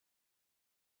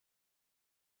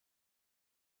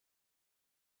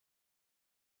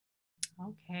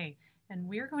Okay, and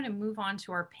we're going to move on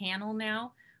to our panel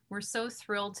now. We're so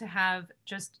thrilled to have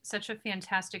just such a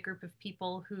fantastic group of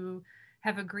people who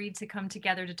have agreed to come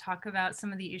together to talk about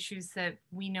some of the issues that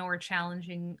we know are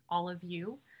challenging all of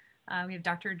you. We have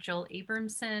Dr. Jill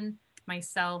Abramson,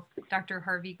 myself, Dr.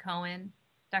 Harvey Cohen,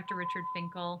 Dr. Richard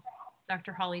Finkel,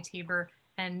 Dr. Holly Tabor,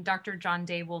 and Dr. John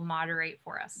Day will moderate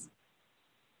for us.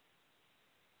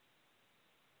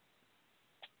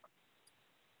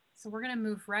 So we're going to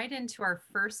move right into our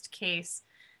first case.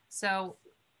 So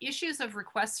issues of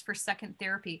requests for second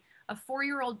therapy. A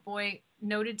 4-year-old boy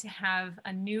noted to have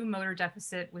a new motor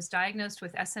deficit was diagnosed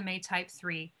with SMA type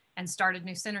 3 and started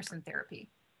nusinersen therapy.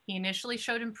 He initially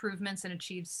showed improvements and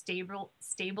achieved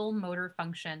stable motor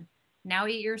function. Now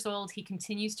 8 years old, he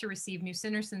continues to receive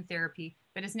nusinersen therapy,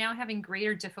 but is now having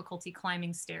greater difficulty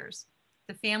climbing stairs.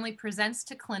 The family presents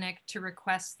to clinic to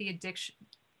request the addition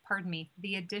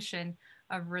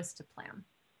of risdiplam.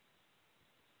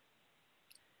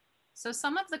 So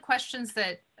some of the questions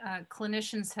that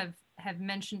clinicians have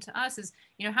mentioned to us is,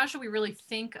 how should we really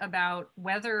think about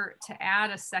whether to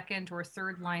add a second or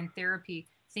third line therapy,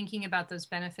 thinking about those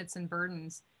benefits and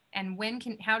burdens? And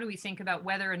how do we think about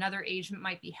whether another agent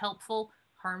might be helpful,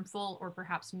 harmful, or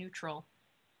perhaps neutral?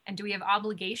 And do we have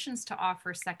obligations to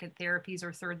offer second therapies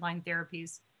or third line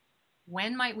therapies?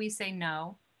 When might we say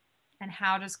no? And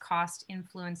how does cost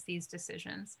influence these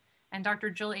decisions? And Dr.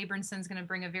 Jill Abramson is going to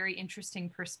bring a very interesting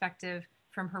perspective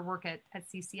from her work at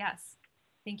CCS.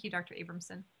 Thank you, Dr.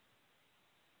 Abramson.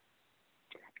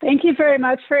 Thank you very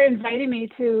much for inviting me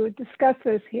to discuss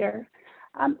this here.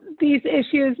 These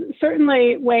issues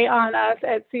certainly weigh on us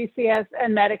at CCS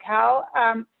and Medi-Cal.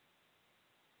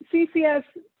 CCS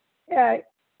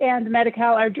and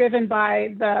Medi-Cal are driven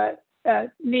by the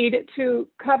need to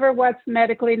cover what's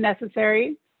medically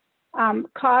necessary.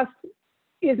 Cost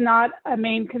is not a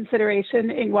main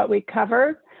consideration in what we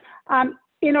cover.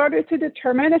 In order to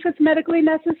determine if it's medically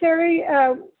necessary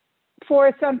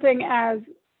for something as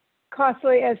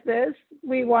costly as this,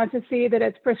 we want to see that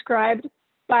it's prescribed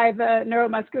by the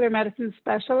neuromuscular medicine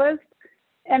specialist.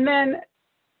 And then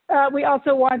we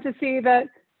also want to see that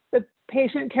the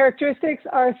patient characteristics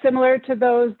are similar to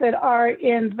those that are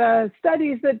in the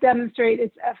studies that demonstrate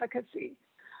its efficacy.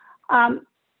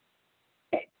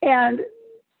 And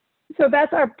so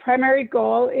that's our primary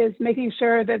goal, is making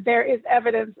sure that there is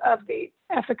evidence of the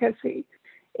efficacy.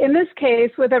 In this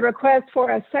case, with a request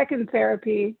for a second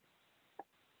therapy,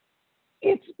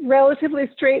 it's relatively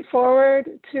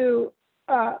straightforward to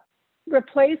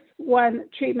replace one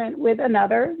treatment with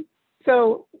another.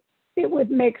 So it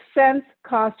would make sense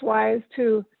cost-wise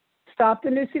to stop the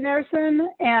nusinersen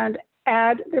and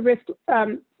add the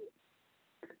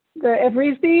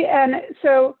Evrysdi. And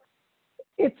so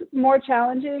it's more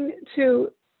challenging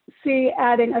to see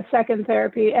adding a second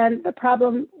therapy. And the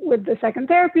problem with the second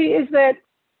therapy is that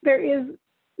there is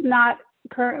not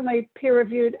currently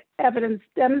peer-reviewed evidence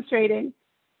demonstrating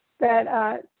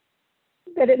that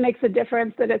that it makes a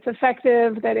difference, that it's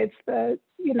effective, that it's the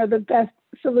best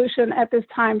solution at this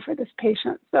time for this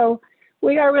patient. So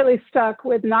we are really stuck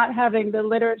with not having the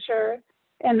literature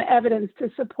and the evidence to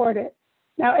support it.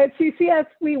 Now at CCS,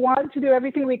 we want to do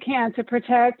everything we can to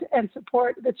protect and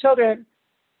support the children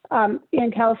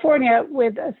in California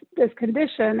with this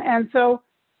condition. And so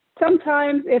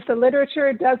sometimes if the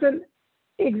literature doesn't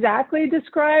exactly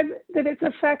describe that it's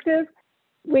effective,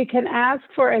 we can ask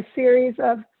for a series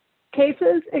of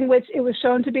cases in which it was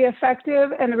shown to be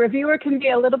effective, and the reviewer can be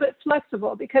a little bit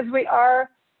flexible because we are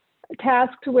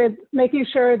tasked with making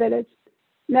sure that it's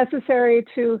necessary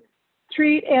to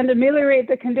treat and ameliorate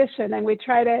the condition, and we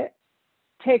try to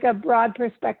take a broad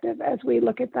perspective as we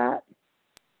look at that.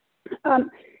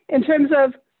 In terms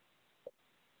of,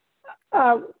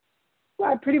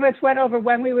 I pretty much went over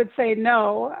when we would say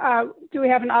no. Do we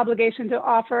have an obligation to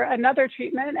offer another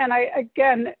treatment? And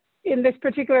again, in this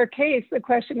particular case, the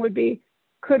question would be,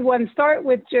 could one start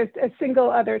with just a single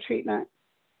other treatment?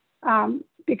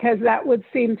 Because that would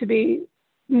seem to be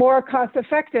more cost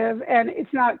effective, and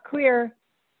it's not clear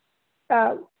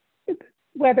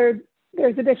whether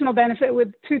there's additional benefit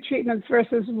with 2 treatments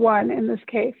versus 1 in this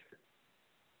case.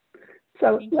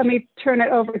 So let me turn it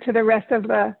over to the rest of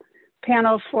the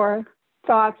panel for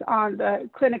thoughts on the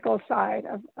clinical side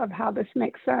of how this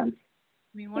makes sense.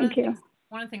 I mean,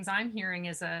 one of the things I'm hearing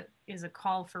is a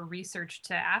call for research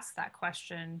to ask that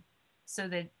question so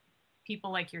that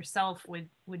people like yourself would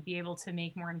be able to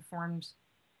make more informed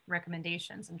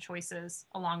recommendations and choices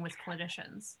along with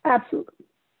clinicians.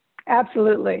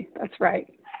 Absolutely. That's right.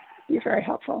 You're very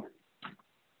helpful.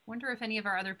 Wonder if any of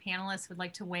our other panelists would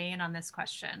like to weigh in on this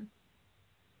question.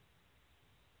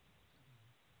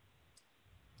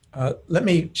 Let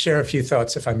me share a few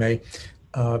thoughts, if I may,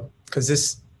 because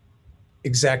this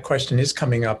exact question is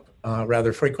coming up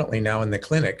rather frequently now in the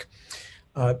clinic.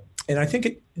 And I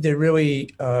think there are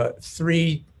really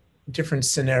three different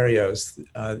scenarios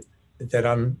that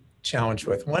I'm challenged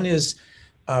with. One is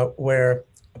where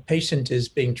a patient is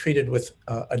being treated with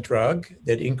a drug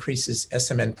that increases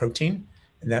SMN protein,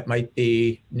 and that might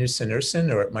be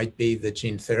nusinersen, or it might be the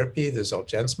gene therapy, the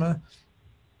Zolgensma.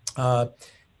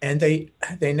 And they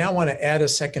now want to add a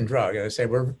second drug. And I say,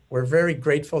 we're very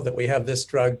grateful that we have this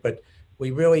drug, but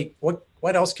we really,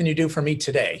 what else can you do for me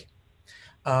today?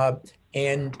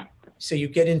 And so you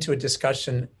get into a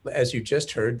discussion, as you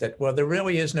just heard, that, well, there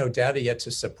really is no data yet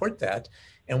to support that.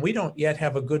 And we don't yet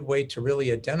have a good way to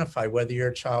really identify whether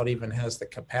your child even has the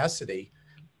capacity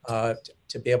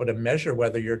to be able to measure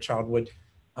whether your child would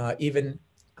even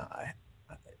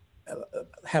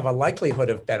have a likelihood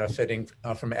of benefiting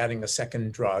from adding a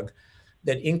second drug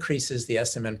that increases the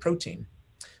SMN protein.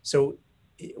 So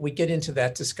we get into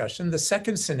that discussion. The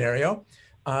second scenario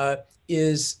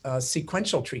is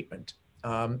sequential treatment.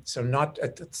 So not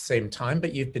at the same time,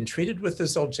 but you've been treated with the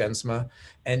Zolgensma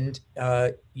and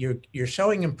you're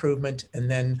showing improvement.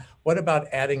 And then what about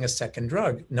adding a second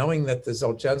drug, knowing that the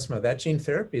Zolgensma, that gene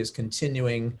therapy, is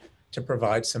continuing to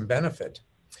provide some benefit?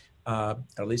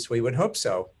 At least we would hope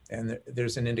so. And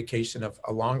there's an indication of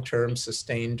a long-term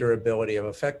sustained durability of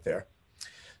effect there.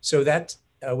 So that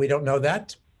we don't know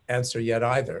that answer yet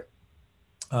either.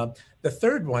 The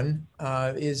third one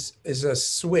is a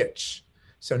switch.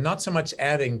 So not so much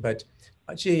adding, but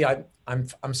gee,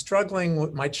 I'm struggling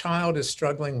with, my child is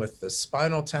struggling with the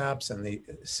spinal taps and the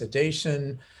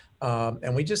sedation,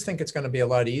 and we just think it's going to be a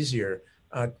lot easier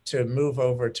to move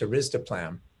over to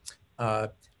risdiplam.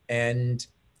 And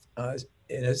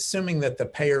assuming that the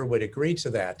payer would agree to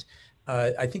that,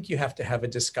 I think you have to have a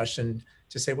discussion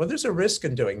to say, well, there's a risk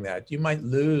in doing that. You might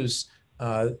lose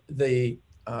the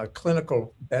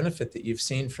clinical benefit that you've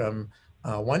seen from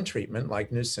one treatment like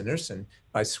nusinersen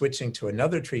by switching to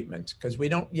another treatment, because we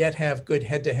don't yet have good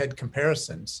head-to-head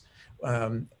comparisons.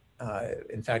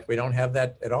 In fact, we don't have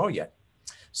that at all yet.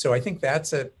 So I think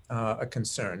that's a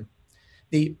concern.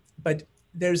 But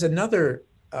there's another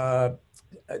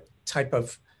type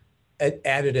of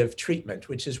additive treatment,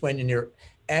 which is when you're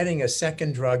adding a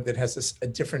second drug that has a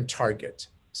different target.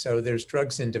 So there's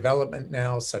drugs in development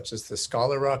now, such as the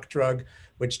Scholar drug,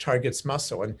 which targets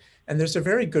muscle. And there's a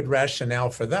very good rationale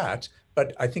for that,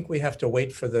 but I think we have to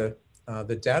wait for the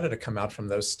data to come out from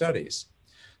those studies.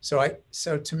 So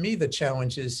to me, the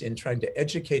challenge is in trying to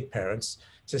educate parents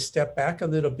to step back a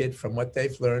little bit from what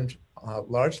they've learned,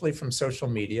 largely from social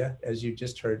media, as you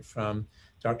just heard from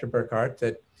Dr. Burkhart,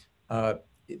 that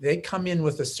they come in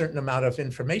with a certain amount of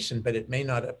information, but it may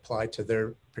not apply to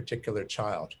their particular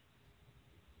child.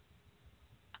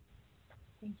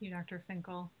 Thank you, Dr.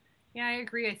 Finkel. Yeah, I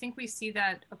agree. I think we see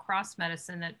that across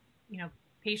medicine that,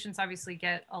 patients obviously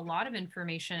get a lot of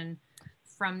information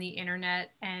from the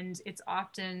internet, and it's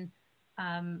often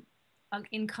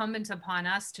incumbent upon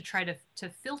us to try to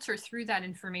filter through that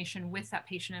information with that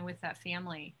patient and with that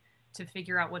family to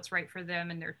figure out what's right for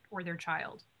them and their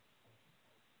child.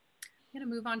 I'm going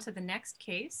to move on to the next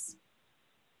case.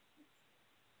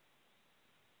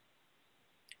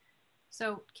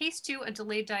 So case 2, a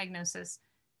delayed diagnosis.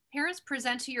 Parents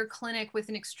present to your clinic with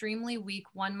an extremely weak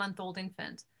 1-month-old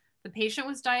infant. The patient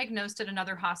was diagnosed at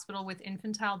another hospital with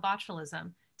infantile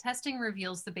botulism. Testing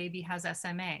reveals the baby has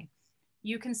SMA.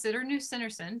 You consider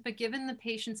nusinersen, but given the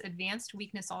patient's advanced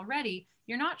weakness already,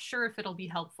 you're not sure if it'll be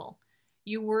helpful.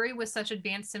 You worry with such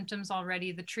advanced symptoms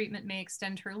already, the treatment may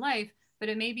extend her life, but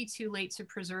it may be too late to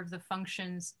preserve the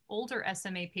functions older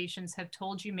SMA patients have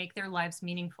told you make their lives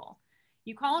meaningful.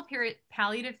 You call a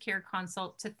palliative care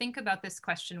consult to think about this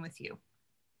question with you.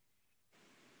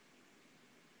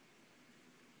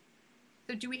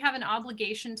 So do we have an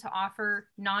obligation to offer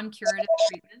non-curative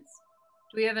treatments?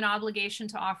 Do we have an obligation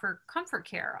to offer comfort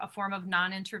care, a form of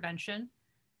non-intervention?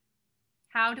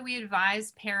 How do we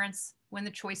advise parents when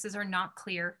the choices are not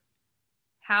clear?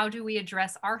 How do we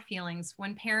address our feelings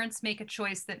when parents make a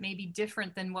choice that may be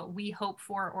different than what we hope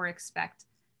for or expect?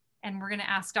 And we're going to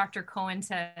ask Dr. Cohen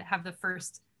to have the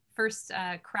first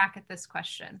crack at this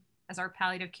question as our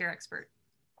palliative care expert.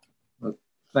 Well,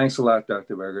 thanks a lot,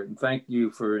 Dr. Berger, and thank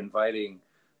you for inviting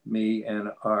me and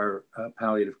our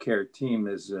palliative care team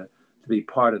to be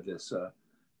part of this.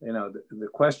 The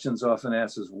questions often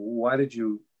asked is, why did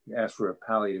you ask for a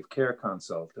palliative care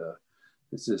consult?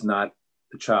 This is not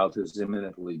a child who's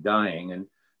imminently dying. And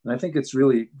I think it's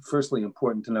really, firstly,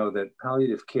 important to know that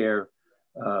palliative care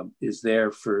is there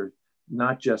for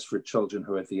not just for children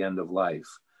who are at the end of life.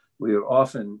 We are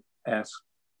often asked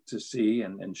to see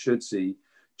and should see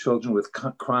children with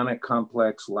chronic,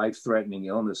 complex, life-threatening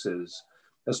illnesses,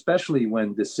 especially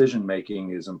when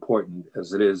decision-making is important,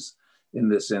 as it is in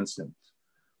this instance.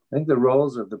 I think the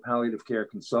roles of the palliative care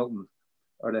consultant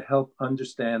are to help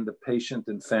understand the patient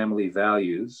and family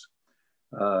values,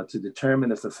 to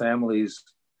determine if the families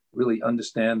really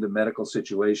understand the medical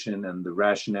situation and the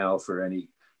rationale for any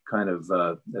kind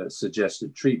of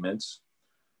suggested treatments.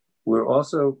 We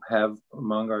also have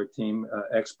among our team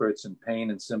experts in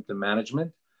pain and symptom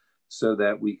management, so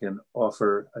that we can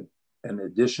offer an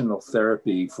additional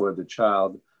therapy for the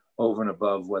child over and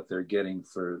above what they're getting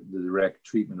for the direct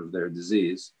treatment of their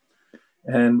disease.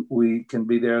 And we can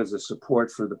be there as a support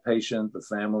for the patient, the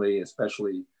family,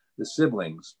 especially the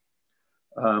siblings.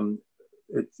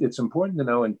 It's important to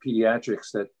know in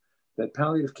pediatrics that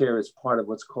palliative care is part of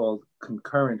what's called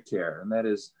concurrent care. And that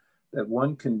is that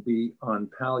one can be on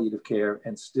palliative care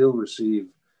and still receive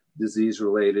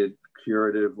disease-related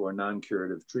curative or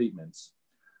non-curative treatments.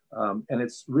 And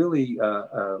it's really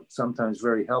sometimes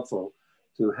very helpful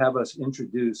to have us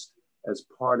introduced as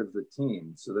part of the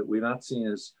team, so that we're not seen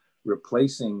as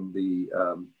replacing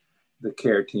the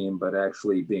care team, but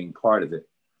actually being part of it.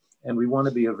 And we want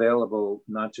to be available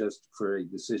not just for a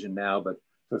decision now, but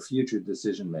for future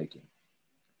decision making.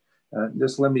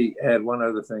 Just let me add one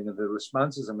other thing. The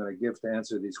responses I'm going to give to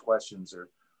answer these questions are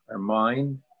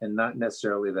mine and not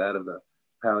necessarily that of the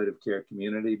palliative care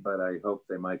community, but I hope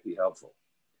they might be helpful.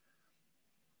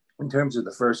 In terms of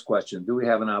the first question, do we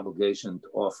have an obligation to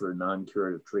offer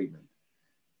non-curative treatment?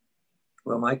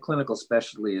 Well, my clinical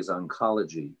specialty is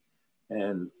oncology,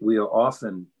 and we are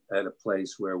often at a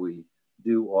place where we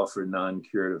do offer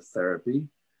non-curative therapy,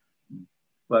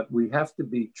 but we have to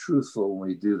be truthful when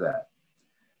we do that.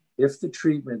 If the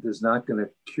treatment is not going to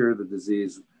cure the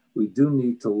disease, we do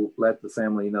need to let the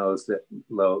family know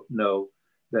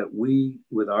that we,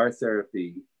 with our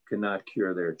therapy, cannot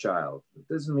cure their child. It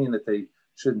doesn't mean that they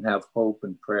shouldn't have hope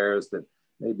and prayers that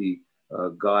maybe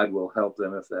God will help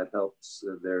them if that helps.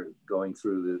 They're going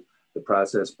through the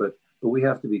process, but we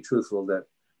have to be truthful that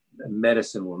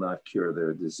medicine will not cure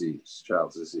their disease,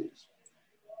 child's disease.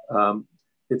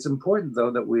 It's important,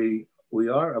 though, that we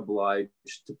are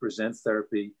obliged to present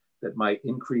therapy that might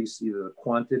increase either the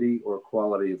quantity or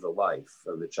quality of the life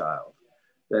of the child.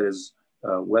 That is,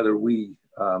 whether we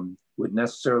would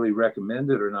necessarily recommend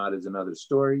it or not is another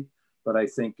story, but I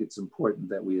think it's important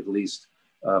that we at least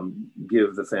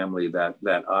give the family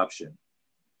that option.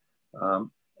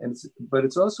 But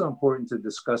it's also important to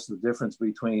discuss the difference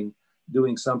between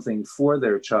doing something for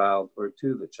their child or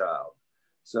to the child.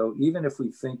 So even if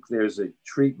we think there's a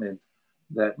treatment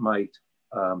that might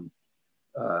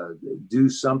do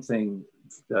something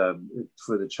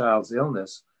for the child's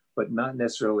illness, but not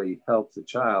necessarily help the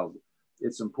child,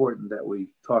 it's important that we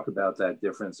talk about that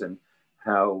difference and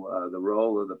how the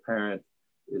role of the parent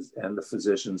is and the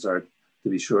physicians are to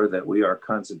be sure that we are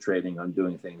concentrating on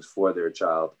doing things for their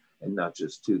child and not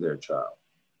just to their child.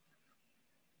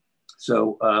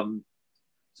 So,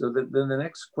 then the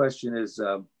next question is,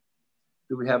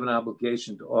 do we have an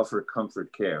obligation to offer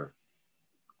comfort care,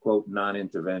 quote,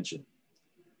 non-intervention?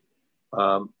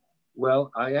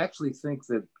 Well, I actually think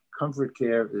that comfort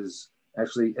care is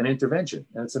actually an intervention,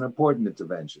 and it's an important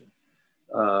intervention.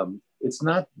 It's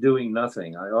not doing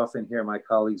nothing. I often hear my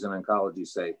colleagues in oncology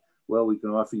say, well, we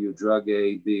can offer you drug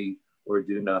A, B, or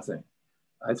do nothing.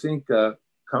 I think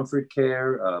comfort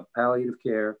care, palliative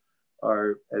care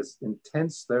are as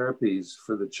intense therapies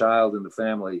for the child and the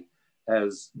family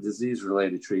as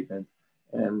disease-related treatment.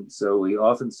 And so we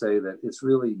often say that it's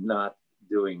really not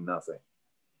doing nothing.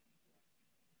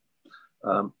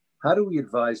 How do we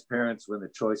advise parents when the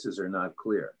choices are not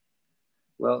clear?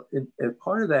 Well, as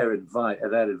part of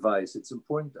that advice, it's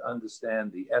important to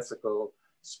understand the ethical,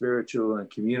 spiritual,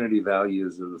 and community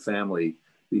values of the family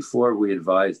before we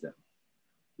advise them.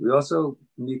 We also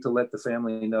need to let the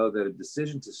family know that a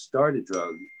decision to start a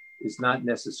drug is not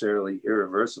necessarily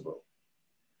irreversible,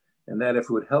 and that if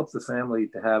it would help the family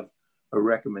to have a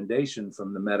recommendation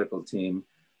from the medical team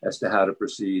as to how to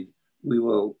proceed, we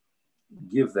will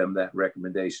give them that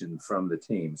recommendation from the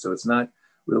team. So it's not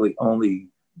really only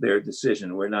their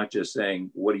decision. We're not just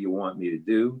saying, what do you want me to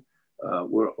do?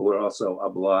 We're also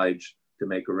obliged to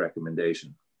make a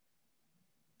recommendation.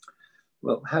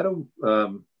 Well, how do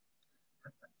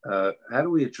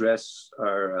we address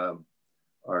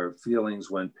our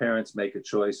feelings when parents make a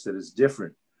choice that is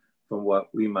different from what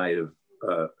we might have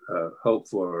hoped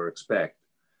for or expect?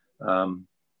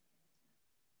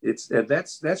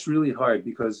 That's really hard,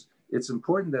 because it's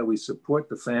important that we support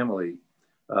the family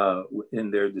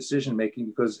in their decision making,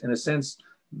 because in a sense,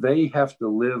 they have to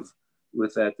live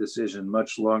with that decision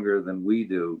much longer than we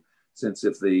do, since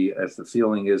if the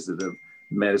feeling is that the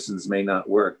medicines may not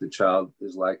work, the child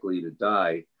is likely to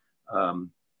die.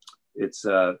 It's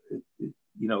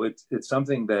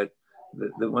something that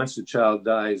once the child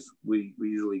dies, we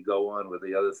usually go on with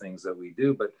the other things that we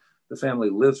do, but the family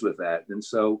lives with that. And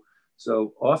so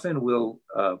often we'll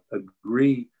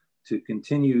agree to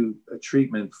continue a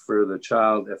treatment for the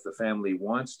child if the family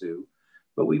wants to,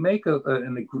 but we make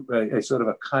a sort of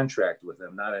a contract with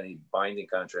them, not any binding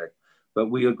contract, but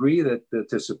we agree that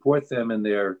to support them in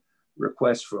their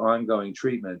request for ongoing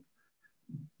treatment,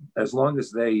 as long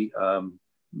as they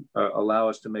allow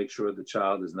us to make sure the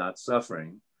child is not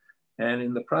suffering. And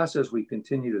in the process, we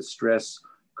continue to stress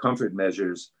comfort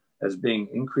measures as being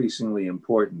increasingly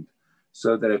important,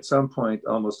 so that at some point,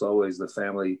 almost always the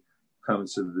family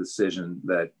comes to the decision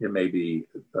that it may be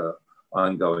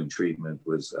ongoing treatment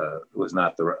was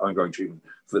not the ongoing treatment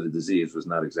for the disease was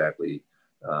not exactly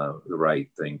the right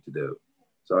thing to do.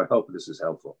 So I hope this is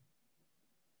helpful.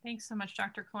 Thanks so much,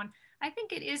 Dr. Cohen. I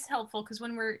think it is helpful because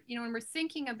when we're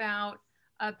thinking about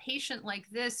a patient like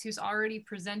this who's already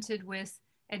presented with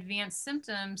advanced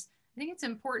symptoms, I think it's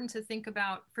important to think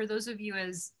about, for those of you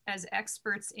as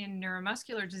experts in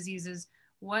neuromuscular diseases,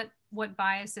 what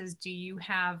biases do you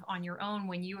have on your own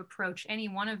when you approach any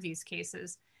one of these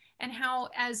cases, and how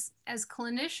as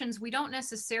clinicians we don't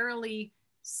necessarily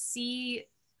see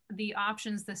the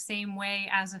options the same way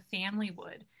as a family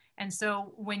would. And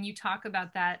so when you talk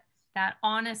about that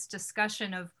honest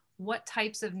discussion of what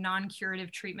types of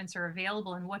non-curative treatments are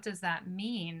available and what does that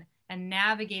mean, and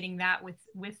navigating that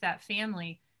with that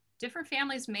family, different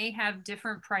families may have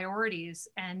different priorities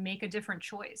and make a different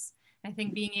choice. I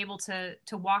think being able to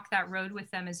walk that road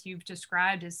with them, as you've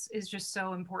described, is just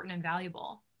so important and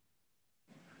valuable.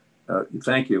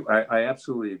 Thank you. I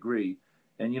absolutely agree.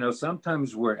 And,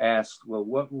 sometimes we're asked, well,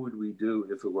 what would we do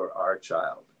if it were our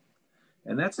child?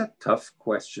 And that's a tough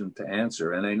question to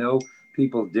answer. And I know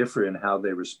people differ in how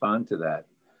they respond to that.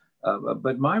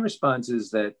 But my response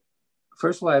is that,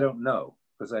 first of all, I don't know,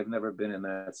 because I've never been in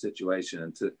that situation.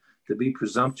 And to be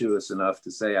presumptuous enough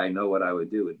to say I know what I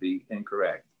would do would be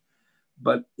incorrect.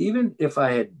 But even if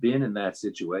I had been in that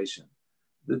situation,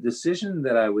 the decision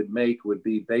that I would make would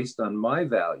be based on my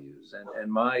values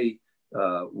and my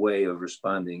way of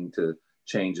responding to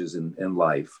changes in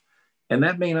life. And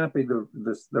that may not be the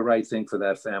right thing for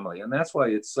that family. And that's why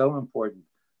it's so important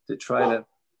to try to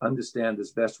understand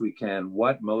as best we can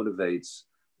what motivates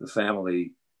the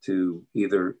family to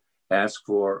either ask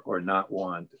for or not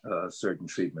want certain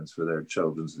treatments for their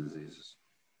children's diseases.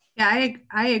 Yeah,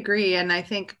 I agree. And I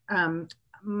think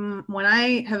when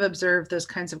I have observed those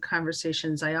kinds of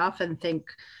conversations, I often think,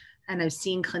 and I've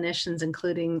seen clinicians,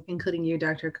 including you,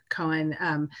 Dr.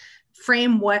 Cohen,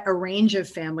 frame what a range of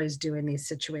families do in these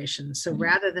situations. So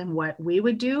rather than what we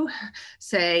would do,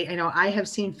 say, I have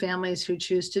seen families who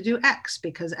choose to do X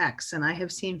because X, and I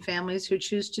have seen families who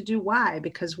choose to do Y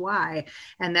because Y.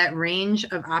 And that range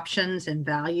of options and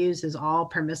values is all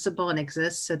permissible and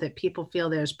exists so that people feel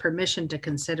there's permission to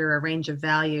consider a range of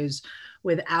values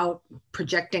without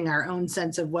projecting our own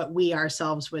sense of what we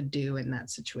ourselves would do in that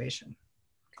situation.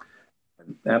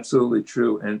 Absolutely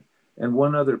true. And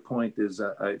one other point is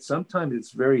sometimes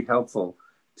it's very helpful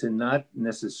to not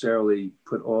necessarily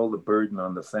put all the burden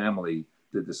on the family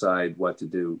to decide what to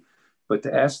do, but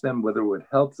to ask them whether it would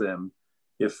help them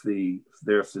if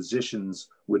their physicians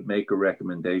would make a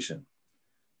recommendation.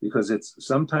 Because it's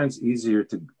sometimes easier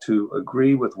to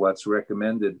agree with what's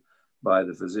recommended by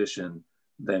the physician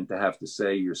than to have to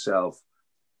say yourself,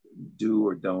 do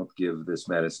or don't give this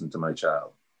medicine to my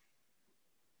child.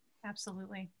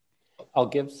 Absolutely. I'll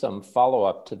give some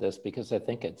follow-up to this because I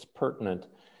think it's pertinent.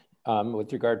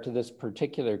 With regard to this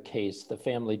particular case, the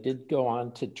family did go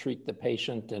on to treat the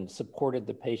patient and supported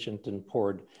the patient and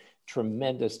poured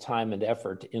tremendous time and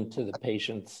effort into the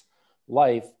patient's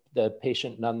life. The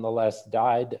patient nonetheless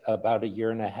died about 1.5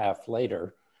 years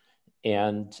later.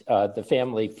 And the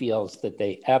family feels that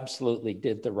they absolutely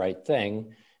did the right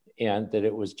thing and that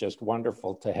it was just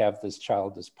wonderful to have this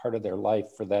child as part of their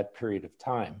life for that period of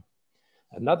time.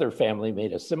 Another family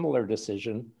made a similar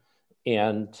decision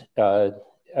and poured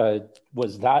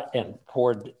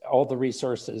all the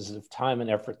resources of time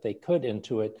and effort they could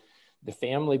into it. The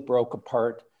family broke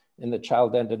apart and the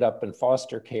child ended up in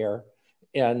foster care,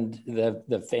 and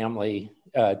the family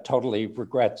totally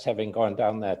regrets having gone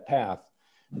down that path.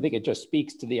 I think it just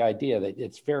speaks to the idea that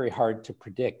it's very hard to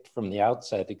predict from the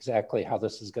outset exactly how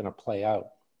this is going to play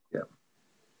out. Yeah,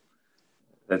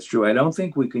 that's true. I don't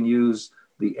think we can use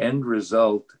the end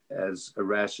result as a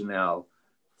rationale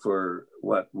for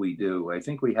what we do. I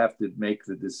think we have to make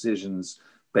the decisions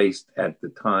based at the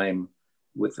time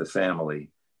with the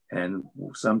family. And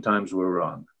sometimes we're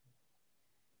wrong.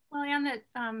 Well, and that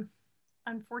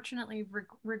unfortunately,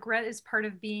 regret is part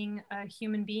of being a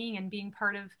human being and being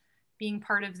part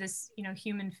of this,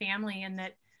 human family, and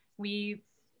that we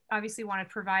obviously want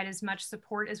to provide as much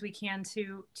support as we can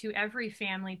to every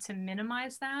family to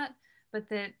minimize that. But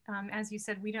that, as you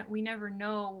said, we never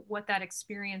know what that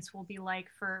experience will be like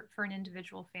for an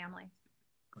individual family.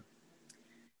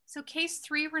 So case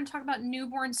 3, we're going to talk about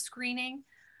newborn screening.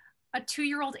 A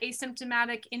 2-year-old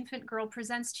asymptomatic infant girl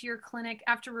presents to your clinic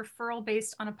after referral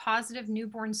based on a positive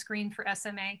newborn screen for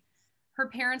SMA. Her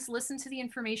parents listen to the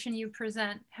information you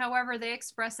present. However, they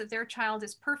express that their child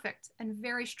is perfect and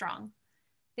very strong.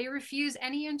 They refuse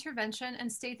any intervention and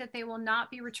state that they will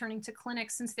not be returning to clinic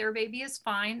since their baby is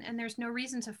fine and there's no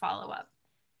reason to follow up.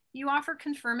 You offer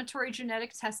confirmatory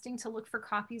genetic testing to look for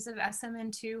copies of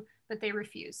SMN2, but they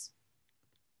refuse.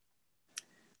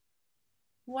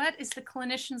 What is the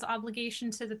clinician's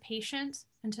obligation to the patient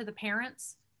and to the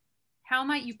parents? How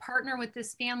might you partner with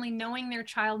this family knowing their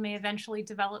child may eventually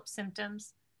develop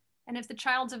symptoms? And if the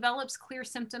child develops clear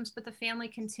symptoms, but the family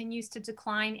continues to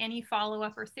decline any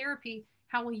follow-up or therapy,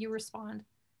 how will you respond?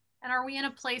 And are we in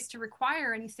a place to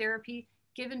require any therapy,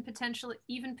 given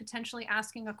even potentially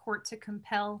asking a court to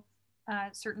compel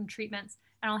certain treatments?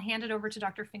 And I'll hand it over to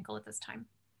Dr. Finkel at this time.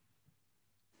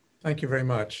 Thank you very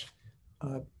much.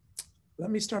 Let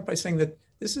me start by saying that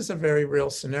this is a very real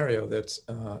scenario that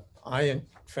I, in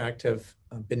fact, have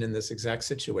been in this exact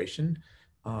situation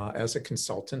as a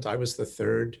consultant. I was the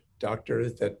 3rd doctor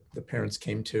that the parents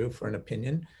came to for an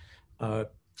opinion.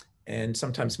 And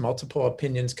sometimes multiple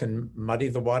opinions can muddy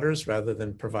the waters rather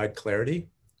than provide clarity.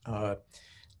 And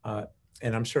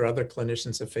I'm sure other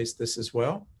clinicians have faced this as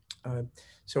well.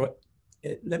 So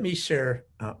let me share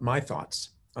my thoughts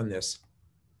on this.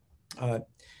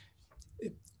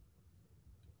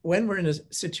 When we're in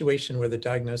a situation where the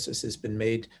diagnosis has been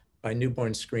made by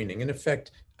newborn screening, in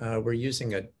effect, we're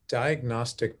using a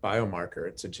diagnostic biomarker.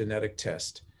 It's a genetic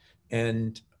test.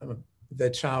 And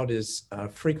the child is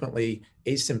frequently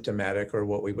asymptomatic, or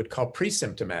what we would call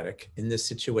pre-symptomatic in this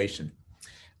situation.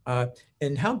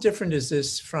 And how different is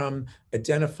this from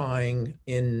identifying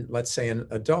in, let's say, an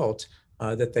adult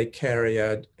that they carry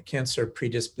a cancer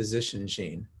predisposition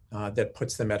gene that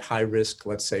puts them at high risk,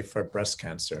 let's say, for breast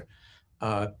cancer?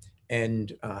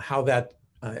 And how that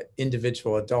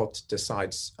individual adult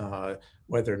decides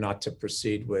whether or not to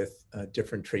proceed with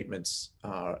different treatments,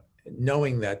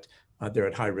 knowing that they're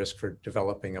at high risk for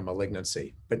developing a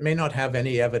malignancy, but may not have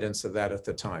any evidence of that at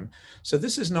the time. So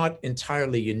this is not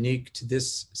entirely unique to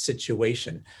this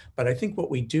situation, but I think what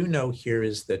we do know here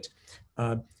is that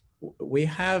we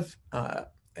have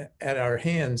at our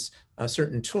hands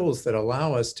certain tools that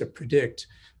allow us to predict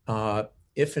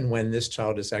if and when this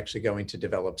child is actually going to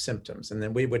develop symptoms. And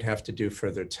then we would have to do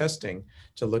further testing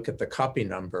to look at the copy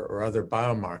number or other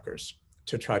biomarkers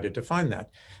to try to define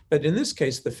that. But in this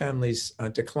case, the families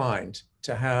declined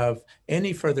to have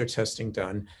any further testing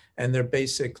done, and they're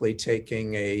basically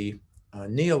taking a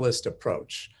nihilist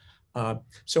approach.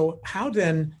 So how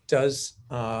then does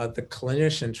the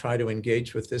clinician try to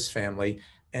engage with this family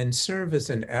and serve as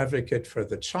an advocate for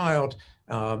the child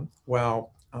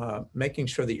while making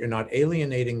sure that you're not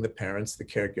alienating the parents, the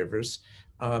caregivers,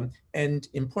 and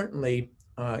importantly,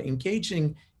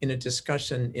 engaging in a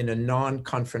discussion in a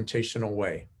non-confrontational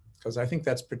way, because I think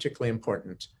that's particularly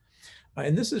important.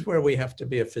 And this is where we have to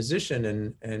be a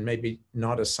physician and maybe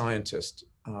not a scientist,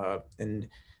 and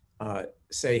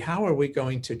say, how are we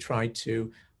going to try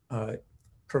to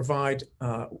provide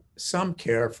some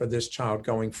care for this child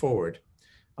going forward?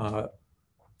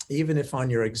 Even if on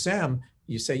your exam,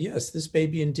 you say, yes, this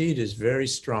baby indeed is very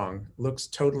strong, looks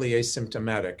totally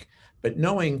asymptomatic, but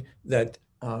knowing that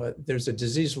there's a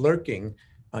disease lurking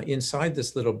inside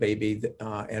this little baby,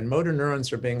 and motor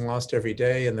neurons are being lost every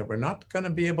day, and that we're not going to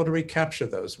be able to recapture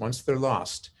those once they're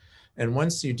lost. And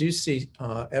once you do see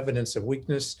evidence of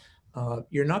weakness,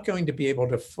 you're not going to be able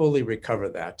to fully recover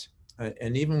that.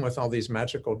 And even with all these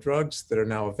magical drugs that are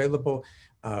now available,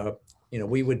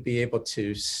 we would be able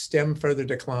to stem further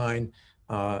decline,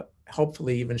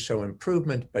 hopefully even show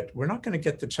improvement, but we're not going to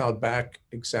get the child back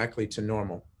exactly to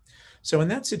normal. So in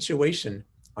that situation,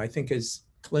 I think as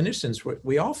clinicians,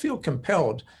 we all feel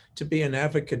compelled to be an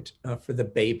advocate for the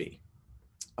baby.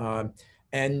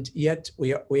 And yet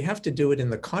we have to do it in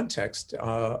the context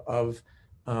of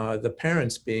the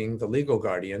parents being the legal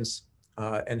guardians.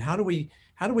 And how do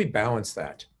we balance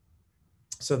that?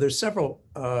 So there's several,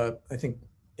 I think,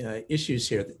 issues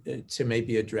here to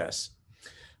maybe address,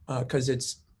 because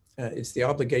it's the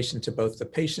obligation to both the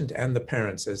patient and the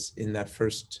parents, as in that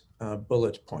first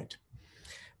bullet point.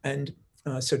 And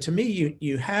so to me,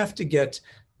 you have to get,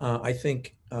 I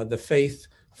think, the faith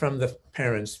from the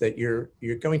parents that you're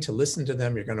going to listen to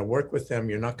them, you're going to work with them,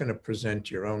 you're not going to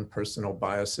present your own personal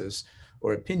biases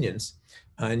or opinions,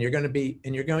 and you're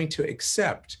going to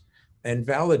accept and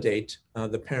validate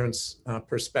the parents'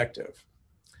 perspective.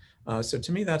 So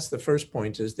to me, that's the first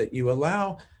point, is that you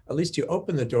allow, at least you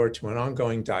open the door to an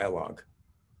ongoing dialogue,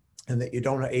 and that you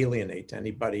don't alienate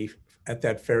anybody at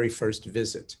that very first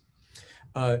visit.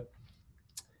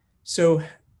 So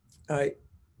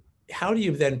how do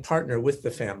you then partner with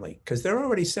the family? Because they're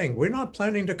already saying, we're not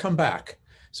planning to come back.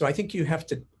 So I think you have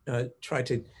to try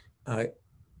to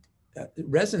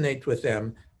resonate with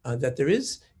them that there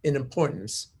is an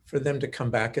importance for them to come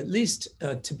back, at least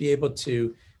to be able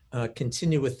to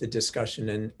continue with the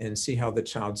discussion and see how the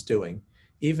child's doing,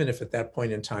 even if at that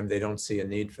point in time they don't see a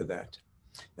need for that.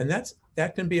 And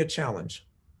that can be a challenge,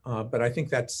 but I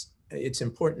think it's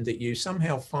important that you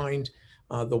somehow find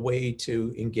the way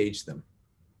to engage them.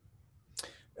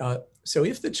 So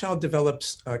if the child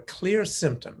develops clear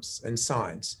symptoms and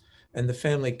signs, and the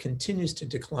family continues to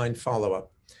decline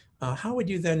follow-up, how would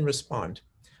you then respond?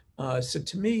 So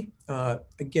to me,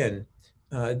 again,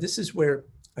 this is where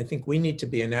I think we need to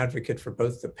be an advocate for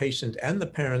both the patient and the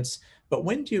parents. But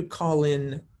when do you call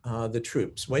in the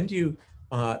troops? When do you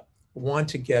want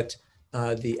to get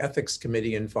the ethics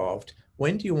committee involved?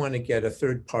 When do you want to get a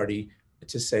third party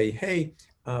to say, hey,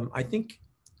 I think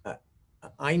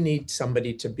I need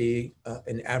somebody to be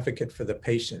an advocate for the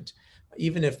patient,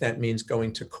 even if that means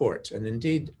going to court. And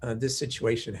indeed, this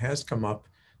situation has come up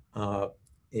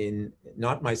in,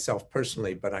 not myself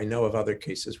personally, but I know of other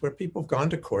cases where people have gone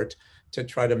to court to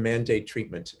try to mandate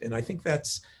treatment. And I think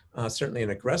that's certainly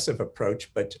an aggressive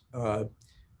approach, but,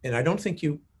 and I don't think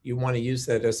you want to use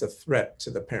that as a threat to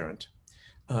the parent.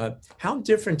 How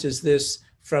different is this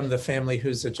from the family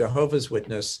who's a Jehovah's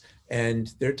Witness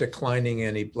and they're declining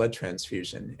any blood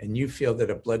transfusion, and you feel that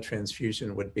a blood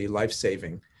transfusion would be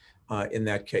life-saving in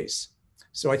that case?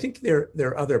 So I think there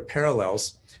are other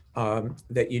parallels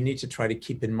that you need to try to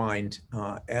keep in mind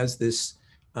as this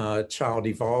child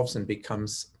evolves and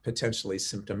becomes potentially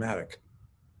symptomatic.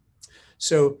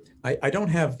 So I don't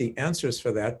have the answers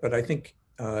for that, but I think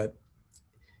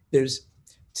there's,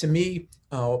 to me,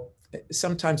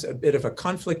 sometimes a bit of a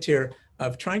conflict here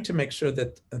of trying to make sure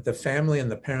that the family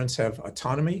and the parents have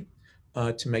autonomy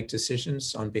to make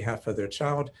decisions on behalf of their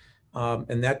child.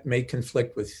 And that may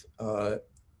conflict with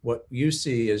what you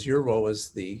see as your role as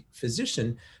the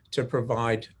physician to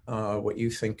provide what you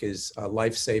think is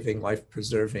life-saving,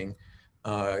 life-preserving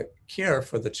care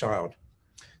for the child.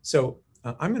 So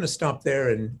I'm going to stop there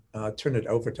and turn it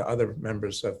over to other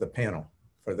members of the panel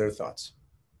for their thoughts.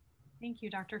 Thank you,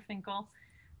 Dr. Finkel.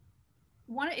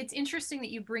 It's interesting that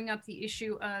you bring up the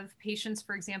issue of patients,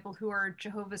 for example, who are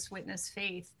Jehovah's Witness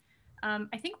faith.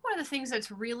 I think one of the things that's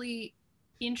really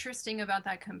interesting about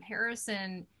that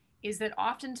comparison is that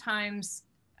oftentimes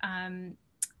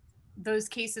those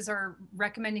cases are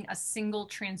recommending a single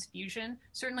transfusion.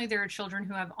 Certainly there are children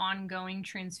who have ongoing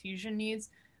transfusion needs,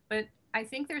 but I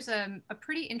think there's a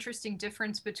pretty interesting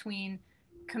difference between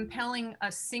compelling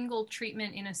a single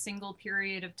treatment in a single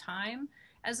period of time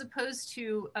as opposed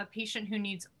to a patient who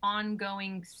needs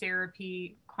ongoing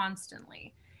therapy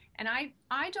constantly. And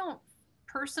I don't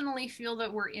personally feel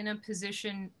that we're in a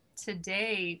position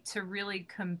today to really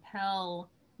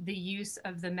compel the use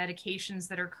of the medications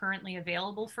that are currently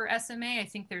available for SMA. I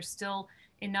think there's still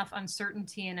enough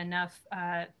uncertainty and enough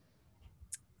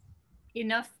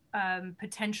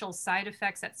potential side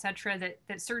effects, et cetera,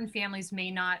 that certain families may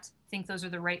not think those are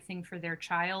the right thing for their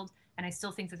child. And I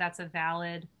still think that that's a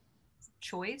valid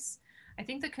choice. I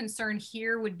think the concern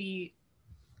here would be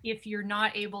if you're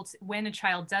not able to, when a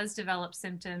child does develop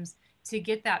symptoms, to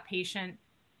get that patient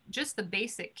just the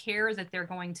basic care that they're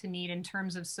going to need in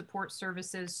terms of support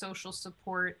services, social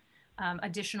support,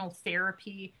 additional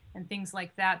therapy, and things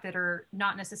like that that are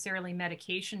not necessarily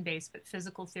medication-based, but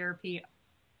physical therapy,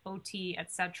 OT,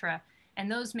 etc.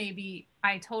 And those may be,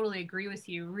 I totally agree with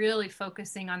you, really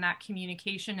focusing on that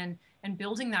communication and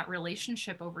building that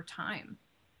relationship over time.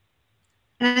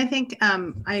 And I think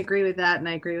I agree with that. And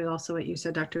I agree with also what you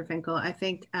said, Dr. Finkel. I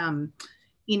think,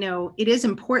 you know, it is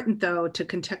important, though, to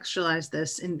contextualize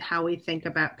this in how we think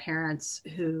about parents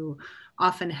who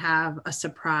often have a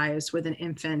surprise with an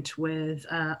infant with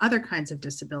other kinds of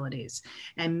disabilities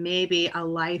and maybe a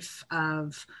life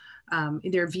of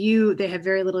their view, they have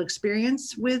very little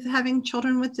experience with having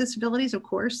children with disabilities, of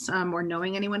course, or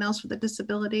knowing anyone else with a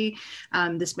disability.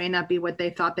 This may not be what they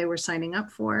thought they were signing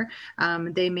up for.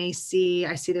 They may see,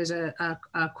 I see there's a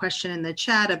question in the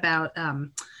chat about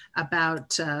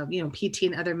PT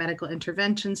and other medical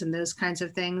interventions and those kinds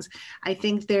of things. I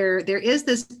think there is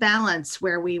this balance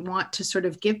where we want to sort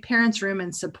of give parents room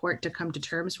and support to come to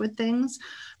terms with things,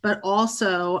 but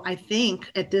also I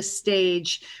think at this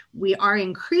stage we are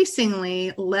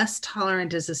increasingly less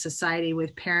tolerant as a society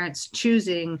with parents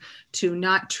choosing to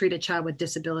not treat a child with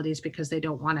disabilities because they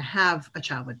don't want to have a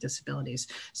child with disabilities.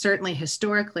 Certainly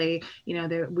historically,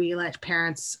 we let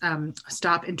parents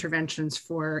stop interventions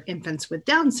for infants with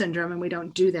Down syndrome, and we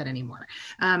don't do that anymore.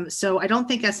 So I don't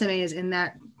think SMA is in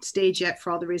that stage yet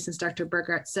for all the reasons Dr.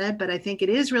 Burgart said, but I think it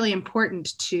is really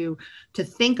important to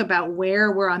think about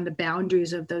where we're on the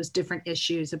boundaries of those different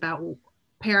issues, about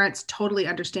parents totally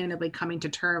understandably coming to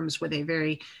terms with a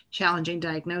very challenging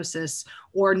diagnosis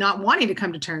or not wanting to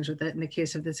come to terms with it in the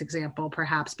case of this example,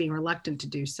 perhaps being reluctant to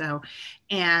do so,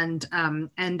 and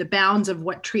the bounds of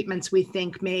what treatments we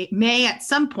think may at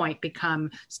some point become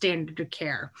standard of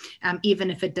care, even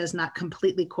if it does not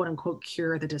completely quote unquote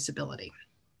cure the disability.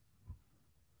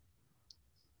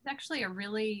 It's actually a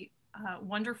really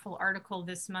wonderful article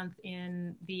this month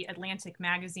in the Atlantic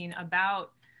magazine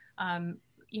about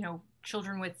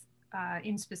children with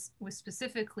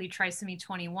specifically trisomy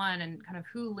 21 and kind of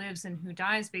who lives and who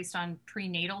dies based on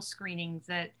prenatal screening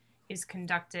that is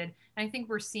conducted. And I think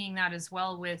we're seeing that as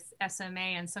well with SMA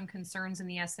and some concerns in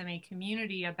the SMA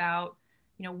community about,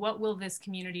 what will this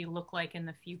community look like in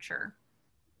the future?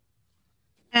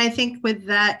 And I think with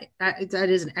that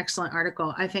is an excellent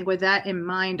article. I think with that in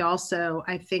mind also,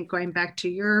 I think going back to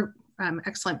your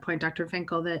excellent point, Dr.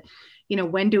 Finkel, that,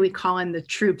 when do we call in the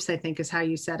troops, I think is how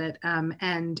you said it.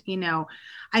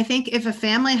 I think if a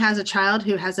family has a child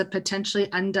who has a potentially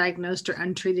undiagnosed or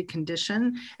untreated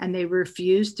condition and they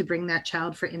refuse to bring that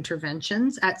child for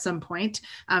interventions at some point,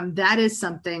 that is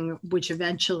something which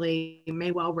eventually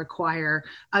may well require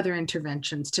other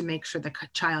interventions to make sure the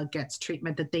child gets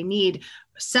treatment that they need,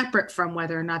 separate from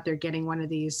whether or not they're getting one of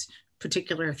these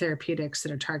particular therapeutics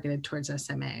that are targeted towards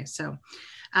SMA. So,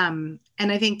 and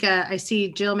I think I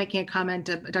see Jill making a comment,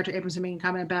 Dr. Abramson making a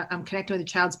comment about connecting with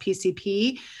the child's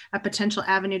PCP, a potential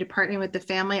avenue to partnering with the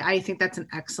family. I think that's an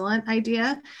excellent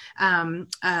idea. And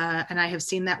I have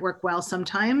seen that work well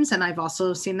sometimes. And I've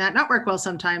also seen that not work well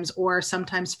sometimes, or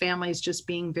sometimes families just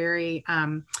being very,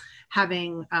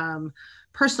 having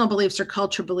personal beliefs or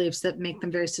cultural beliefs that make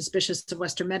them very suspicious of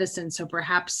Western medicine. So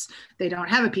perhaps they don't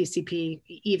have a PCP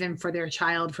even for their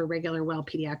child for regular well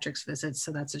pediatrics visits.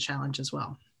 So that's a challenge as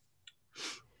well.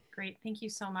 Great, thank you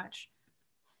so much.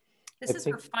 This is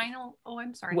our final,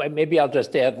 I'm sorry. Well, maybe I'll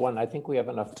just add one. I think we have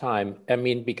enough time.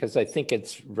 Because I think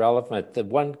it's relevant. The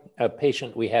one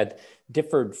patient we had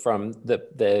differed from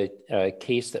the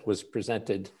case that was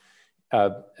presented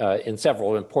in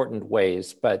several important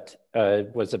ways, but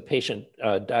was a patient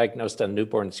diagnosed on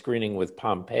newborn screening with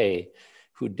Pompe,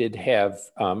 who did have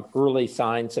early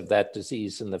signs of that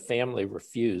disease, and the family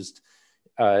refused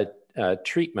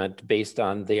treatment based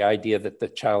on the idea that the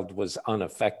child was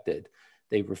unaffected.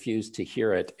 They refused to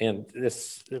hear it. And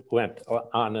this went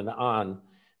on and on,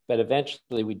 but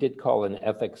eventually we did call an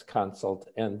ethics consult,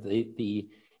 and the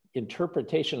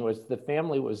interpretation was the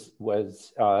family was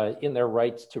in their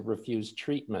rights to refuse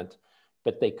treatment,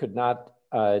 but they could not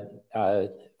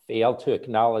fail to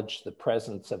acknowledge the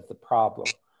presence of the problem,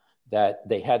 that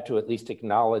they had to at least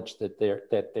acknowledge that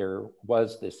there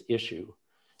was this issue.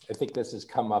 I think this has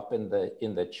come up in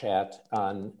the chat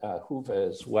on Hoover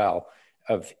as well,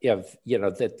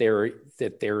 that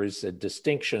there is a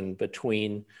distinction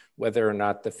between whether or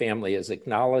not the family is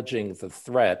acknowledging the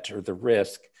threat or the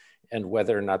risk and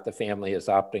whether or not the family is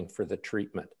opting for the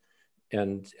treatment.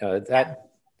 And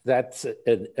that's,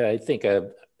 I think,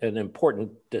 an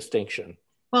important distinction.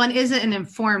 Well, and is it an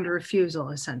informed refusal,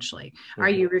 essentially? Mm-hmm. Are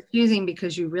you refusing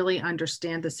because you really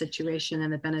understand the situation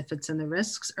and the benefits and the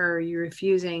risks, or are you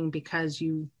refusing because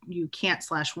you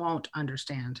can't/won't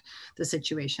understand the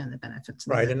situation and the benefits?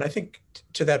 Right, and I think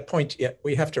to that point,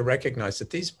 we have to recognize that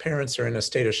these parents are in a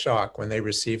state of shock when they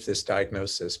receive this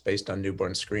diagnosis based on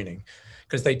newborn screening,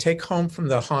 because they take home from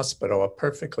the hospital a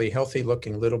perfectly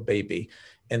healthy-looking little baby,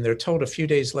 and they're told a few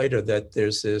days later that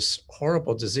there's this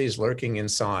horrible disease lurking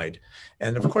inside.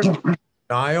 And of course,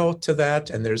 denial to that,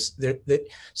 and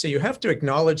so you have to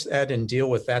acknowledge that and deal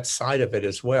with that side of it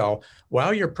as well,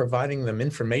 while you're providing them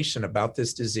information about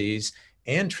this disease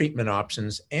and treatment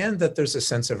options, and that there's a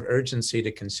sense of urgency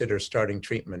to consider starting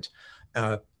treatment.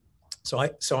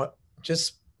 So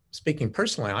just speaking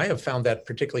personally, I have found that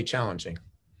particularly challenging.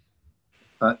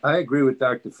 I agree with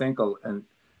Dr. Finkel, and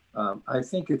I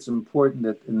think it's important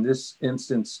that in this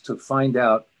instance to find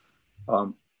out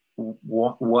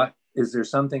what is there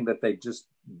something that they just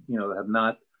have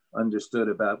not understood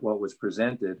about what was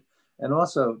presented, and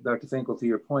also Dr. Finkel, to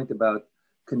your point about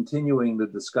continuing the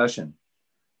discussion,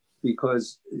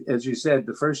 because as you said,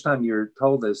 the first time you're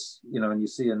told this, and you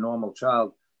see a normal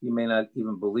child, you may not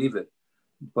even believe it,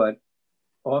 but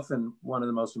often one of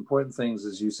the most important things,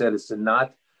 as you said, is to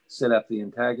not set up the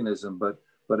antagonism, but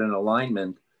an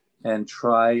alignment, and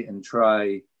try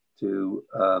to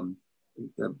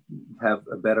have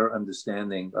a better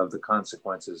understanding of the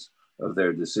consequences of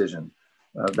their decision.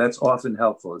 That's often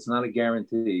helpful. It's not a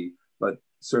guarantee, but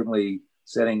certainly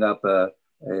setting up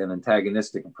an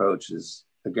antagonistic approach is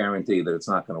a guarantee that it's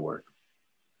not going to work.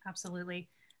 Absolutely.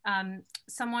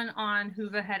 Someone on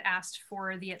Whova had asked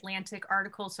for the Atlantic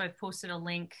article, so I've posted a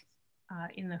link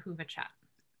in the Whova chat.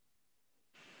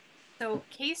 So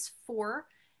case 4,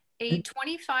 a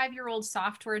 25-year-old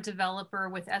software developer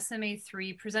with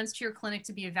SMA3 presents to your clinic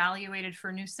to be evaluated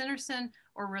for nusinersen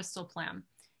or risdiplam.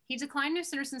 He declined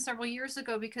nusinersen several years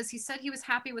ago because he said he was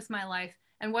happy with my life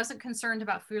and wasn't concerned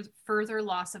about further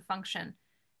loss of function.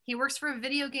 He works for a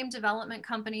video game development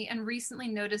company and recently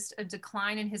noticed a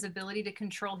decline in his ability to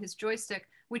control his joystick,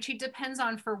 which he depends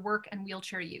on for work and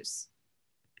wheelchair use.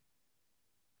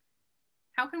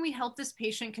 How can we help this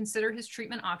patient consider his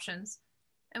treatment options?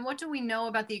 And what do we know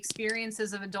about the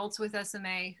experiences of adults with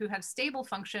SMA who have stable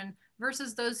function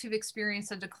versus those who've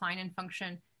experienced a decline in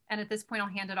function? And at this point, I'll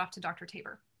hand it off to Dr.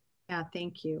 Tabor. Yeah,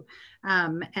 thank you.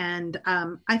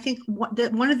 I think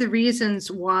one of the reasons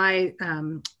why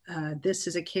this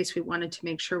is a case we wanted to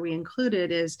make sure we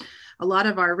included is a lot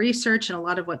of our research and a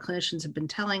lot of what clinicians have been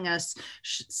telling us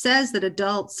says that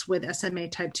adults with SMA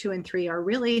type 2 and 3 are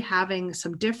really having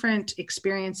some different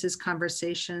experiences,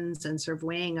 conversations, and sort of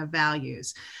weighing of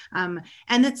values. And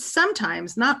that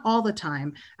sometimes, not all the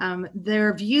time,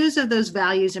 their views of those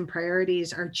values and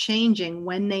priorities are changing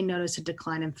when they notice a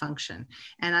decline in function.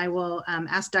 And I will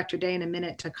ask Dr. Day in a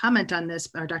minute to comment on this,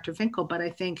 or Dr. Finkel, but I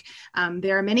think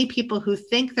there are many people who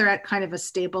think they're at kind of a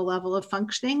stable level of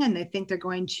functioning, and they think they're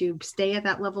going to stay at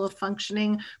that level of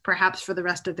functioning perhaps for the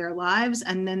rest of their lives,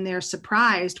 and then they're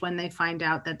surprised when they find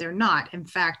out that they're not. In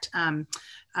fact,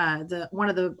 one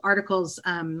of the articles,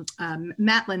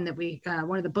 Matlin, that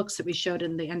one of the books that we showed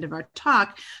in the end of our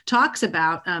talk, talks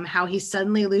about how he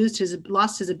suddenly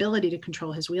lost his ability to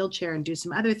control his wheelchair and do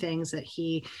some other things that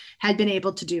he had been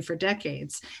able to do for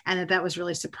decades, and that was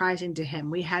really surprising to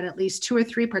him. We had at least 2 or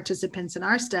 3 participants in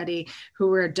our study who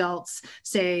were adults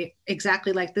say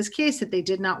exactly like this case, that they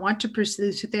did not want to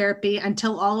pursue therapy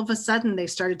until all of a sudden they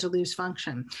started to lose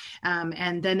function,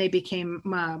 and then they became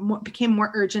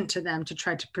more urgent to them to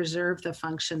try to preserve the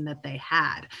function that they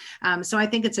had. So I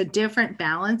think it's a different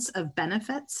balance of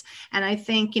benefits. And I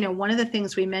think, one of the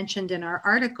things we mentioned in our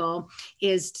article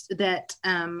is that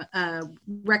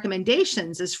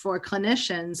recommendations is for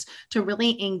clinicians to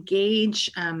really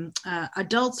engage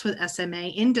adults with SMA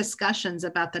in discussions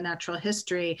about the natural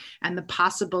history and the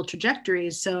possible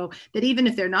trajectories, so that even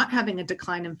if they're not having a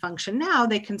decline in function now,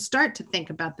 they can start to think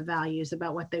about the values,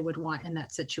 about what they would want in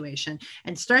that situation,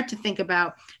 and start to think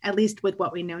about, at least with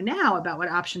what we know now about what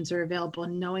options are available,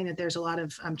 and knowing that there's a lot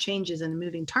of changes and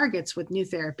moving targets with new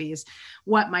therapies,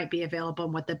 what might be available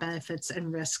and what the benefits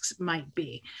and risks might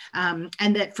be.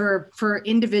 And that for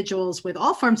individuals with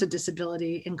all forms of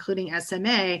disability, including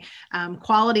SMA,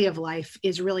 quality of life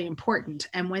is really important.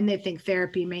 And when they think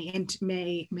therapy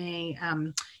may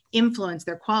influence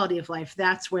their quality of life,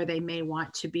 that's where they may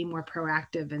want to be more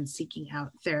proactive in seeking out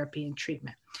therapy and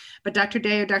treatment. But Dr.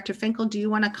 Day or Dr. Finkel, do you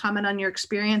want to comment on your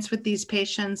experience with these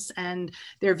patients and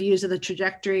their views of the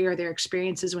trajectory or their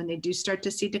experiences when they do start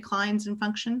to see declines in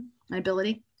function and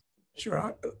ability?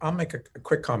 Sure, I'll make a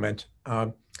quick comment.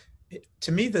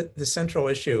 To me, the central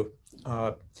issue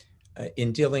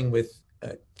in dealing with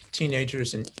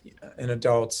teenagers and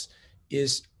adults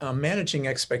is managing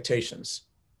expectations.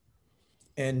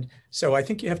 And so I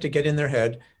think you have to get in their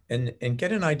head and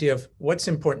get an idea of what's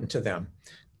important to them,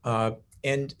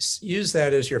 and use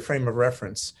that as your frame of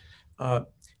reference. And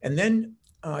then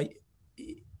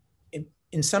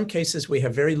in some cases, we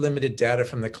have very limited data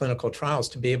from the clinical trials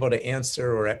to be able to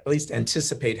answer or at least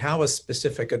anticipate how a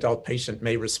specific adult patient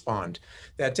may respond.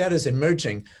 That data is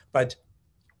emerging, but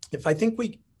if I think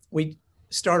we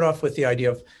start off with the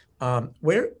idea of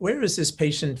where is this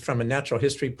patient from a natural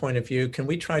history point of view? Can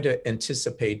we try to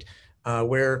anticipate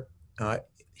where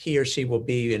he or she will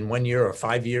be in 1 year or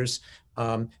 5 years?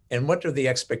 And what are the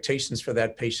expectations for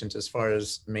that patient as far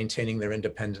as maintaining their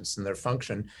independence and their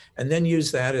function, and then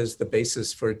use that as the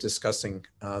basis for discussing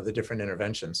the different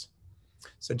interventions.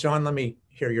 So John, let me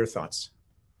hear your thoughts.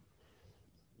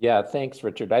 Yeah, thanks,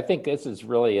 Richard. I think this is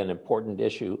really an important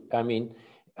issue. I mean,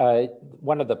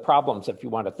 one of the problems, if you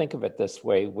want to think of it this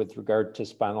way, with regard to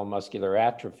spinal muscular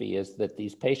atrophy is that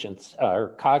these patients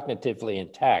are cognitively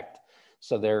intact.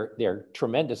 So they're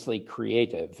tremendously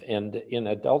creative. And in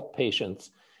adult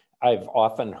patients, I've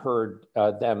often heard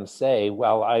them say,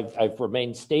 well, I've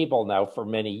remained stable now for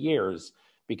many years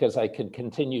because I can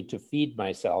continue to feed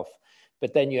myself.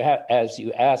 But then as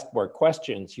you ask more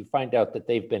questions, you find out that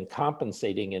they've been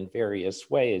compensating in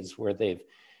various ways, where they've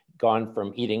gone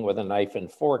from eating with a knife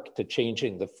and fork to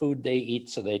changing the food they eat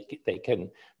so they can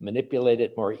manipulate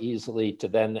it more easily, to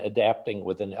then adapting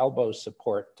with an elbow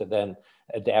support, to then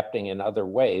adapting in other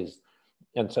ways.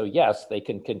 And so, yes, they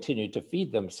can continue to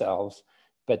feed themselves,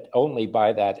 but only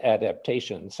by that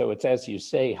adaptation. So it's, as you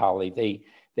say, Holly,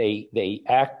 they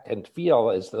act and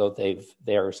feel as though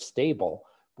they're stable,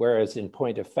 whereas in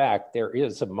point of fact, there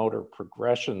is a motor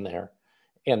progression there.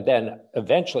 And then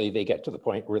eventually they get to the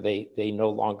point where they no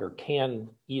longer can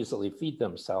easily feed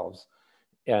themselves.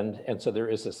 And so there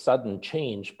is a sudden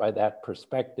change by that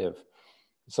perspective.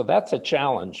 So that's a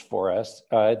challenge for us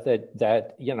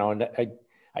that you know, and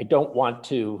I don't want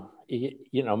to,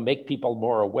 you know, make people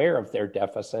more aware of their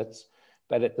deficits,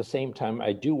 but at the same time,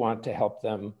 I do want to help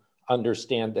them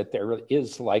understand that there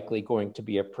is likely going to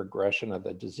be a progression of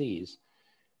the disease.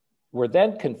 We're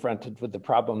then confronted with the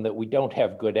problem that we don't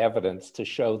have good evidence to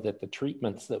show that the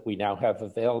treatments that we now have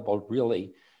available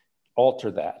really alter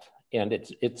that. And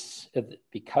it's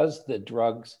because the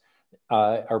drugs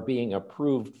are being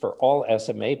approved for all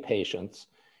SMA patients,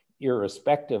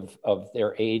 irrespective of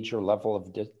their age or level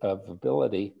of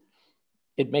ability,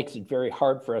 it makes it very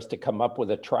hard for us to come up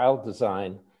with a trial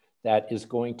design that is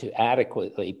going to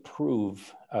adequately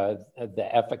prove the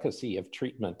efficacy of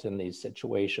treatment in these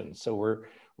situations. So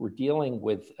we're dealing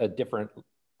with a different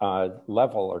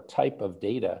level or type of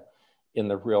data in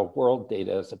the real world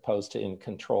data as opposed to in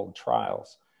controlled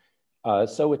trials.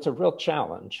 So it's a real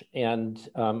challenge, and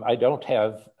I don't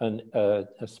have a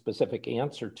specific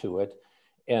answer to it.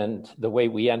 And the way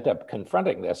we end up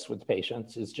confronting this with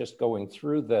patients is just going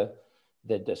through the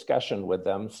discussion with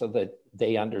them so that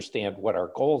they understand what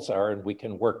our goals are and we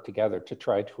can work together to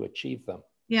try to achieve them.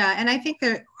 Yeah, and I think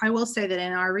that I will say that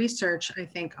in our research, I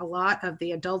think a lot of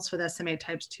the adults with SMA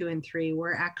types 2 and 3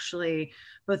 were actually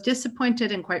both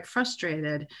disappointed and quite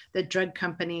frustrated that drug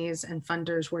companies and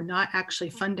funders were not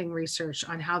actually funding research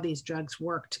on how these drugs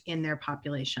worked in their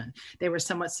population. They were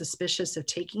somewhat suspicious of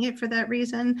taking it for that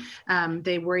reason.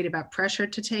 They worried about pressure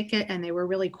to take it, and they were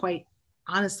really quite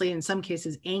honestly, in some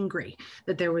cases, angry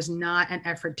that there was not an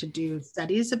effort to do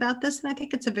studies about this. And I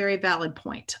think it's a very valid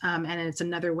point. And it's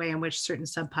another way in which certain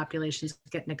subpopulations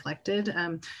get neglected,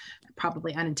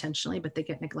 probably unintentionally, but they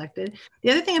get neglected.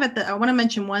 The other thing about I want to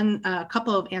mention a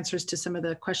couple of answers to some of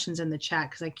the questions in the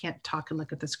chat, because I can't talk and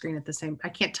look at the screen I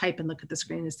can't type and look at the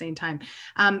screen at the same time.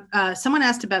 Someone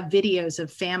asked about videos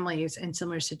of families in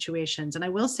similar situations. And I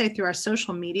will say, through our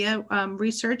social media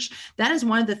research, that is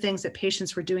one of the things that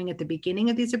patients were doing at the beginning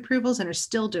of these approvals and are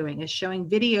still doing, is showing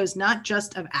videos not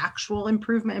just of actual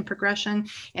improvement and progression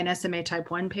in SMA type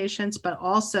 1 patients, but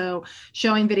also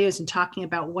showing videos and talking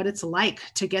about what it's like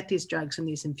to get these drugs and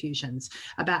these infusions,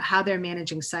 about how they're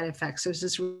managing side effects. There's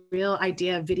this real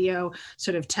idea of video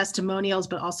sort of testimonials,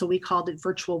 but also we called it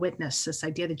virtual witness, this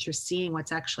idea that you're seeing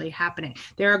what's actually happening.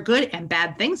 There are good and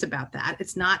bad things about that.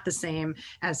 It's not the same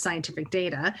as scientific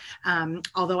data,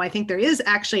 although I think there is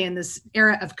actually, in this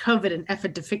era of COVID, an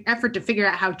effort to figure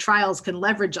out how trials can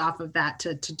leverage off of that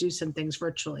to do some things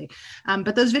virtually.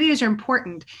 But those videos are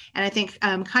important. And I think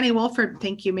Connie Wolford,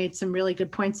 thank you, made some really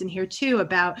good points in here too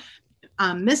about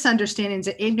misunderstandings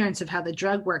and ignorance of how the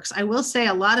drug works. I will say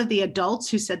a lot of the adults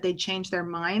who said they changed their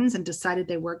minds and decided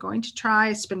they were going to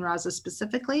try Spinraza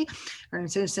specifically, or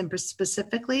Insinucin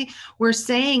specifically, were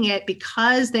saying it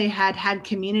because they had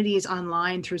communities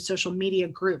online through social media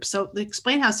groups. So to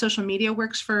explain how social media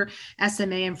works for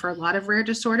SMA and for a lot of rare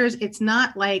disorders, it's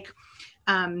not like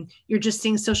you're just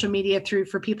seeing social media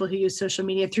for people who use social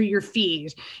media through your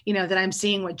feed, that I'm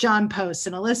seeing what John posts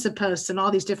and Alyssa posts and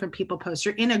all these different people post.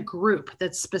 You're in a group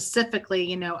that's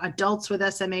specifically, adults with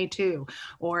SMA2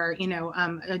 or,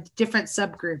 different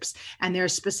subgroups. And there are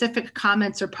specific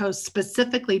comments or posts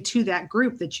specifically to that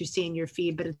group that you see in your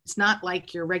feed, but it's not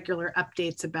like your regular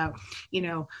updates about,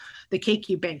 the cake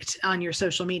you baked on your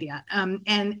social media.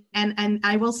 And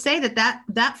I will say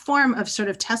that form of sort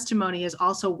of testimony is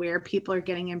also where people people are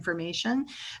getting information.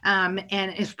 And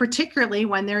it's particularly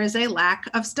when there is a lack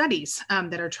of studies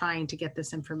that are trying to get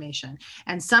this information.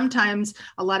 And sometimes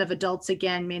a lot of adults,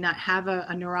 again, may not have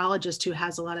a neurologist who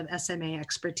has a lot of SMA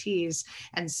expertise.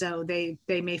 And so they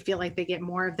may feel like they get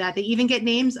more of that. They even get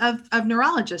names of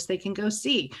neurologists they can go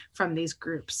see from these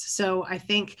groups. So I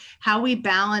think how we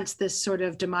balance this sort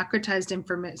of democratized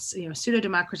information,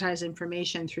 pseudo-democratized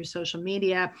information through social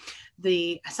media,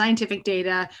 the scientific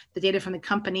data, the data from the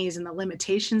companies and the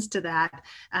limitations to that,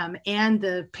 and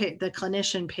the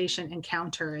clinician-patient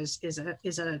encounter is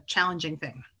a challenging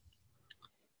thing.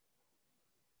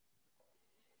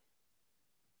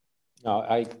 No,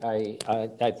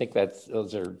 I think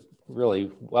those are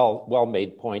really well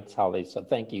made points, Holly. So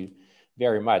thank you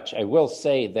very much. I will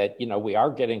say that we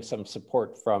are getting some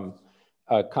support from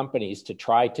companies to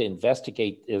try to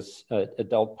investigate this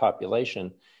adult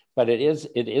population, but it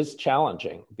is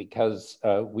challenging because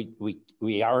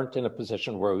we aren't in a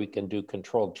position where we can do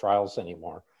controlled trials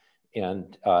anymore,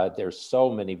 and there's so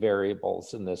many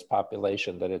variables in this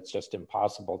population that it's just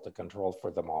impossible to control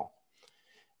for them all.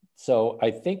 So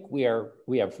I think we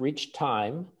have reached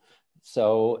time.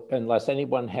 So unless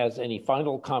anyone has any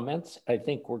final comments, I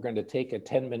think we're going to take a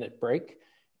 10-minute break,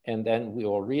 and then we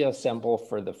will reassemble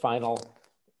for the final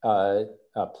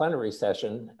plenary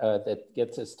session that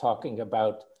gets us talking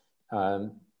about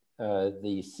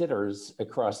the sitters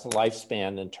across the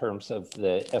lifespan in terms of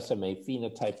the SMA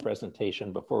phenotype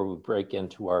presentation before we break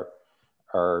into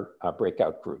our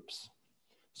breakout groups.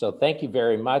 So thank you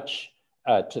very much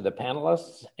to the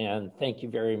panelists, and thank you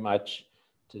very much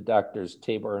to Drs.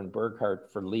 Tabor and Burghardt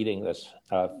for leading this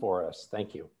for us.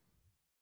 Thank you.